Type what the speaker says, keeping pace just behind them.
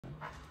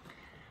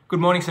Good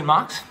morning, St.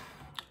 Mark's.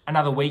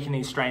 Another week in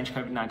these strange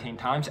COVID-19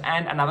 times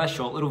and another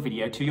short little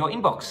video to your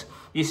inbox.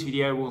 This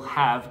video will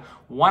have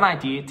one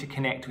idea to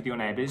connect with your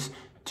neighbours,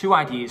 2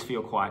 ideas for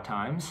your quiet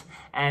times,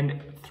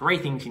 and 3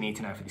 things you need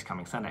to know for this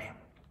coming Sunday.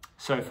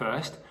 So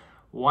first,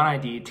 1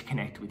 idea to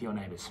connect with your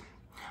neighbours.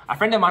 A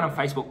friend of mine on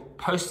Facebook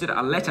posted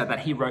a letter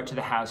that he wrote to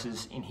the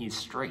houses in his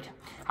street.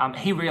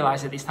 He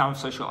realised that this time of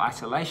social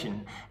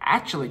isolation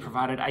actually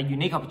provided a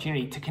unique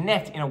opportunity to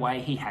connect in a way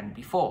he hadn't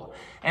before.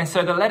 And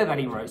so the letter that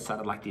he wrote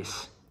started like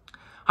this.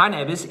 Hi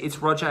neighbours, it's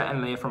Roger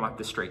and Leah from up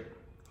the street.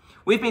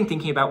 We've been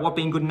thinking about what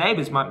being good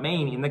neighbours might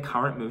mean in the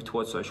current move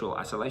towards social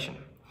isolation.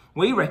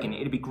 We reckon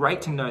it'd be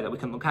great to know that we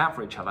can look out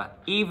for each other,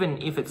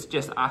 even if it's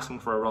just asking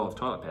for a roll of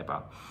toilet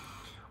paper,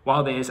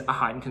 while there's a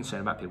heightened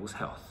concern about people's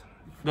health.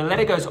 The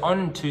letter goes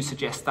on to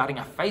suggest starting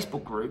a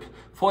Facebook group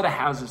for the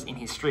houses in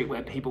his street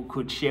where people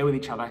could share with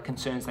each other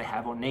concerns they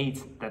have or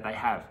needs that they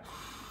have.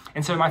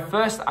 And so my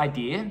first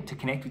idea to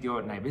connect with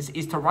your neighbours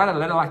is to write a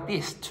letter like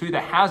this to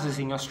the houses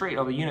in your street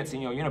or the units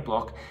in your unit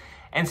block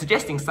and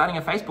suggesting starting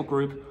a Facebook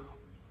group,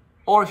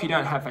 or if you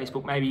don't have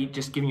Facebook, maybe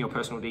just giving your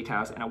personal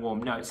details and a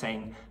warm note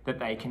saying that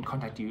they can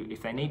contact you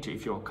if they need to,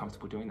 if you're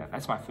comfortable doing that.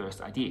 That's my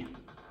first idea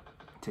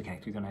to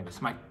connect with your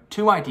neighbours. My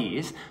 2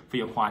 ideas for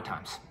your quiet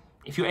times.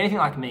 If you're anything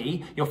like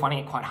me, you're finding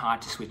it quite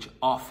hard to switch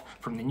off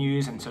from the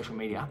news and social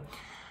media.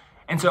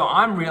 And so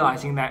I'm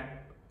realizing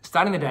that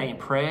starting the day in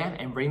prayer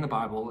and reading the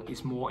Bible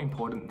is more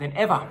important than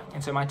ever.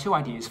 And so my 2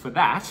 ideas for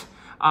that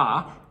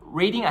are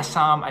reading a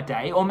psalm a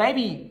day, or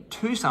maybe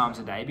 2 psalms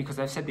a day, because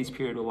they've said this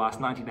period will last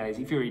 90 days.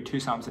 If you read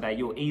 2 psalms a day,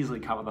 you'll easily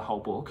cover the whole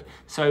book.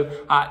 So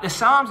the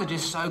psalms are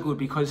just so good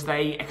because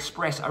they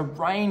express a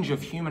range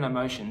of human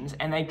emotions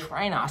and they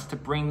train us to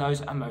bring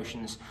those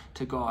emotions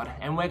to God.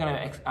 And we're going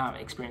to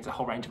experience a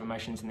whole range of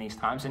emotions in these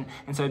times. And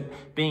so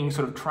being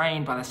sort of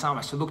trained by the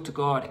psalmist to look to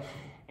God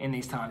in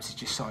these times is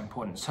just so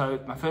important.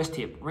 So my first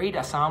tip, read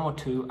a psalm or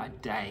 2 a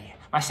day.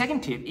 My second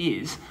tip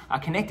is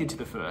connected to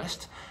the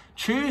first.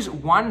 Choose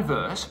 1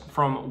 verse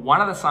from one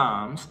of the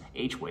Psalms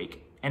each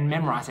week and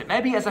memorize it,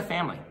 maybe as a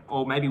family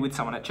or maybe with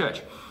someone at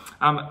church.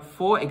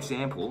 For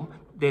example,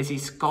 there's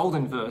this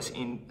golden verse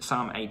in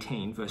Psalm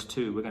 18, verse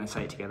 2. We're going to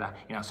say it together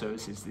in our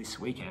services this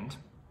weekend.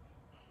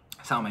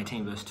 Psalm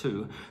 18, verse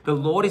 2. The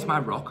Lord is my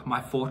rock,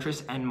 my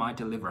fortress and my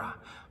deliverer.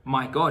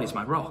 My God is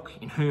my rock,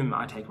 in whom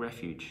I take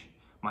refuge,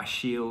 my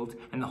shield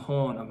and the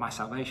horn of my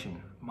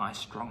salvation, my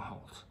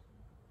stronghold.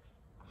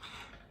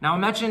 Now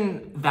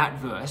imagine that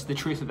verse, the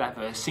truth of that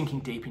verse,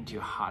 sinking deep into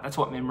your heart. That's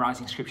what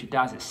memorizing scripture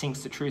does. It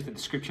sinks the truth of the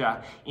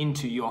scripture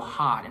into your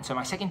heart. And so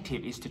my second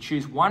tip is to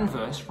choose 1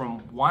 verse from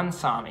 1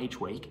 psalm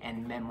each week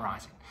and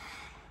memorize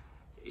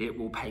it. It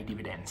will pay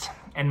dividends.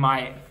 And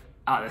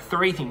the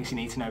 3 things you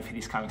need to know for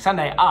this coming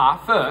Sunday are,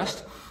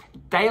 first,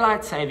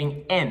 daylight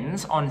saving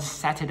ends on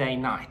Saturday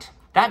night.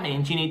 That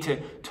means you need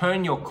to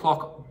turn your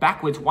clock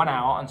backwards 1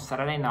 hour on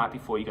Saturday night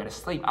before you go to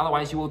sleep.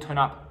 Otherwise, you will turn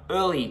up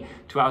early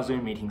to our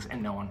Zoom meetings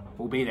and no one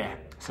will be there.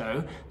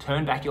 So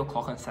turn back your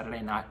clock on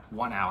Saturday night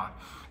 1 hour.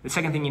 The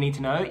second thing you need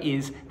to know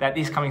is that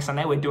this coming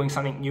Sunday, we're doing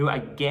something new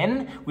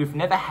again. We've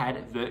never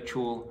had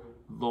virtual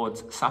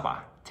Lord's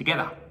Supper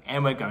together,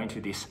 and we're going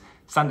to this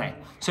Sunday.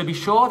 So be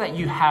sure that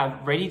you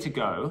have ready to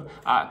go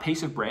a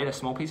piece of bread, a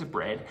small piece of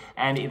bread,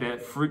 and either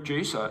fruit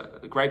juice or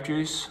grape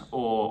juice,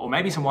 or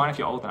maybe some wine if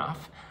you're old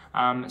enough,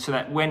 so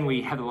that when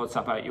we have the Lord's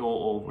Supper, you're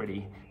all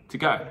ready to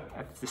go.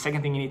 That's the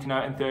second thing you need to know.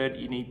 And third,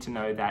 you need to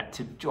know that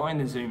to join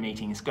the Zoom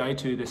meetings, go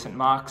to the St.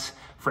 Mark's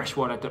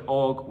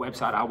freshwater.org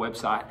website, our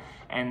website,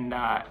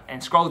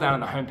 and scroll down on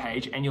the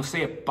homepage and you'll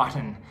see a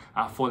button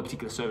for the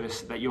particular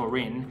service that you're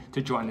in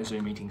to join the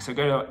Zoom meeting. So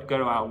go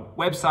to our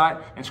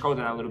website and scroll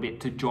down a little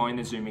bit to join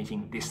the Zoom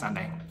meeting this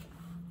Sunday.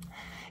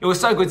 It was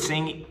so good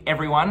seeing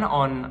everyone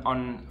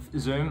on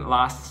Zoom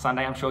last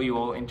Sunday. I'm sure you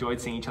all enjoyed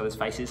seeing each other's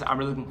faces. I'm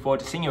really looking forward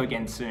to seeing you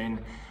again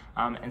soon.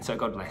 And so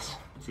God bless.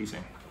 See you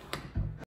soon.